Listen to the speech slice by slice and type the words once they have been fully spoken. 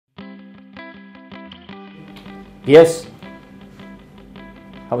Yes.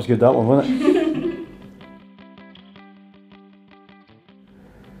 That was good, that one, wasn't it?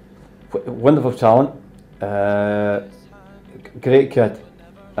 Wonderful talent. Great kid.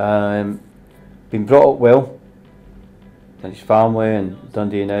 Been brought up well. And his family and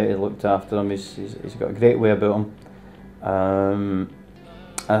Dundee United looked after him. He's got a great way about him. And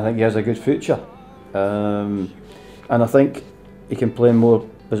I think he has a good future. And I think he can play in more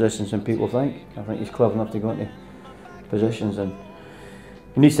positions than people think. I think he's clever enough to go into positions, and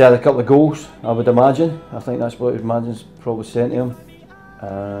he needs to add a couple of goals, I would imagine. I think that's what his manager's probably saying to him.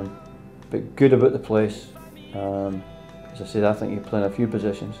 But good about the place. As I said, I think he can play in a few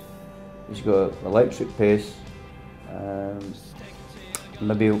positions. He's got electric pace.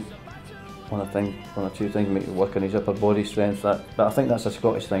 Maybe one or two things make it work on his upper body strength. But I think that's a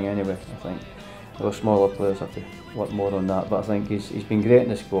Scottish thing anyway. I think those smaller players have to work more on that. But I think he's been great in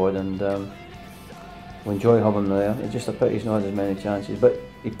the squad, and we enjoy having him there. It's just a pity he's not had as many chances. But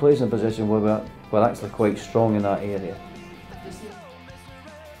he plays in a position where we're actually quite strong in that area.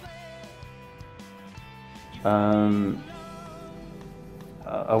 I'm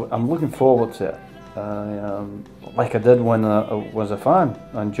looking forward to it. Like I did when I was a fan.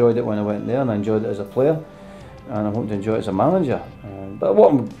 I enjoyed it when I went there, and I enjoyed it as a player, and I want to enjoy it as a manager. But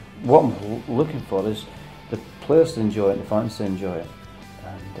what I'm looking for is the players to enjoy it and the fans to enjoy it.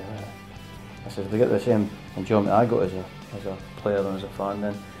 And I said, if they get the same enjoyment I got as a player and as a fan,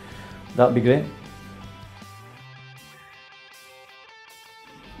 then that'd be great.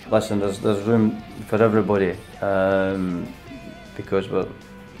 Listen, there's room for everybody, because we've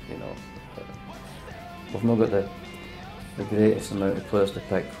not got the greatest amount of players to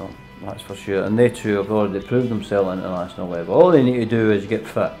pick from, that's for sure. And they too have already proved themselves at international level. All they need to do is get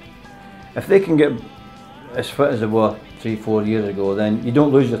fit. If they can get as fit as they were 3-4 years ago, then you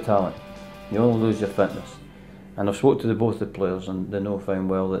don't lose your talent, you only lose your fitness. And I've spoken to both the players, and they know fine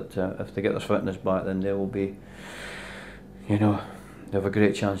well that if they get their fitness back, then they will be, they have a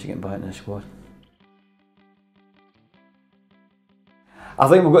great chance of getting back in the squad. I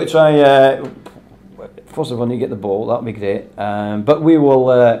think we've got to try. First of all, need to get the ball. That'd be great. But we'll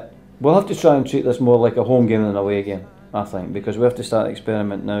have to try and treat this more like a home game than an away game. I think, because we have to start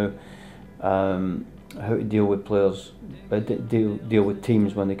experiment now. How to deal with players, deal with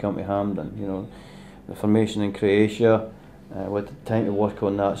teams when they come to Hampden. The formation in Croatia. We had time to work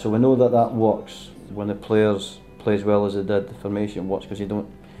on that, so we know that works when the players play as well as they did. The formation works because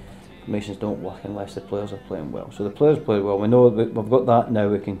formations don't work unless the players are playing well. So the players play well. We know that we've got that now.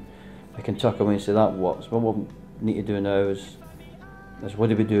 We can tuck away and say that works. What we need to do now is what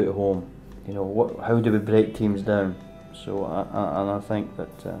do we do at home? How do we break teams down? So and I think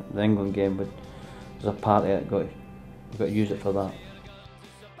that the England game there's a part of it. We've got to use it for that.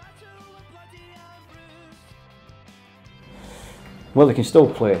 Well, they can still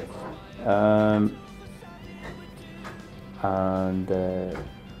play, and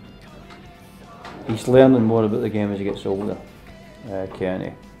he's learning more about the game as he gets older,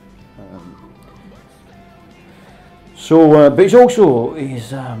 Kenny. But he's also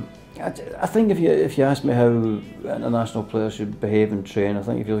I think if you ask me how international players should behave and train, I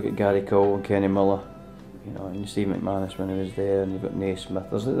think if you look at Gary Cole and Kenny Miller, and Steve McManus when he was there, and you've got Naismith.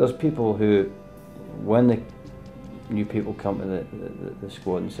 There's people who, when the new people come to the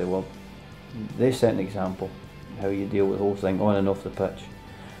squad and say, well, they set an example how you deal with the whole thing on and off the pitch.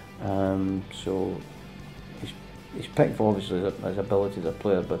 So he's picked for obviously his ability as a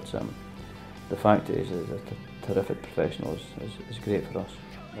player, but the fact is he's a terrific professional is great for us.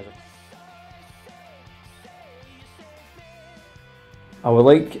 I would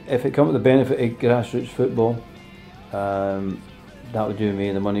like, if it come to the benefit of grassroots football, that would do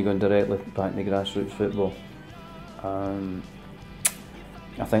me, the money going directly back into grassroots football.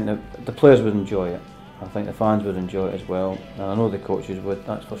 I think that the players would enjoy it. I think the fans would enjoy it as well, and I know the coaches would,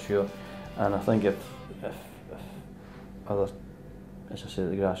 that's for sure. And I think if other, as I say,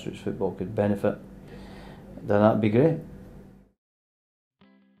 the grassroots football could benefit, then that'd be great.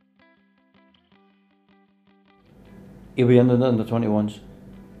 He'll be in the under-21s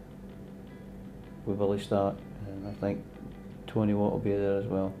with Billy Stark, and I think Tony Watt will be there as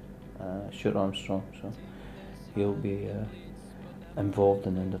well, Stuart Armstrong, so he'll be involved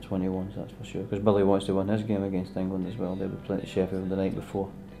in the under-21s, that's for sure, because Billy wants to win his game against England as well. They were playing at Sheffield the night before,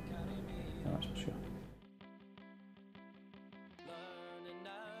 that's for sure.